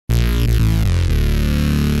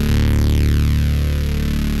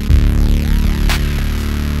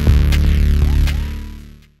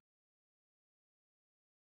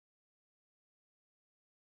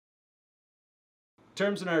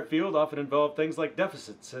Terms in our field often involve things like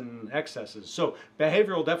deficits and excesses. So,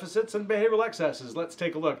 behavioral deficits and behavioral excesses. Let's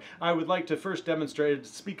take a look. I would like to first demonstrate,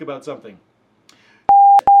 speak about something.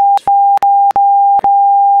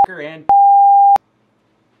 And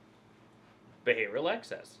Behavioral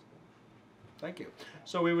excess. thank you.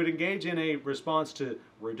 So we would engage in a response to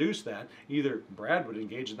reduce that. Either Brad would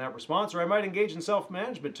engage in that response, or I might engage in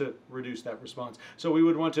self-management to reduce that response. So we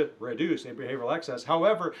would want to reduce a behavioral excess.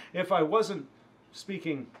 However, if I wasn't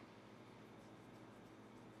speaking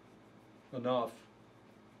enough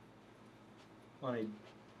on a...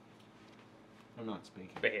 I'm not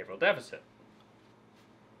speaking. Behavioral deficit.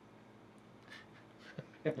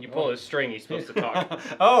 You pull his string, he's supposed to talk.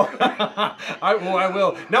 Oh, I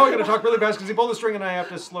will. Now I'm going to talk really fast because he pulled the string and I have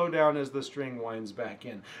to slow down as the string winds back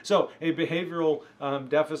in. So a behavioral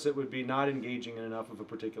deficit would be not engaging in enough of a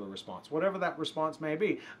particular response. Whatever that response may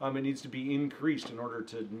be, it needs to be increased in order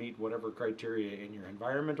to meet whatever criteria in your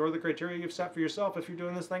environment or the criteria you've set for yourself if you're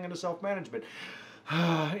doing this thing into self-management.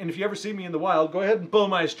 And if you ever see me in the wild, go ahead and pull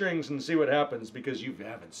my strings and see what happens because you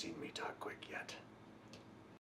haven't seen me talk quick yet.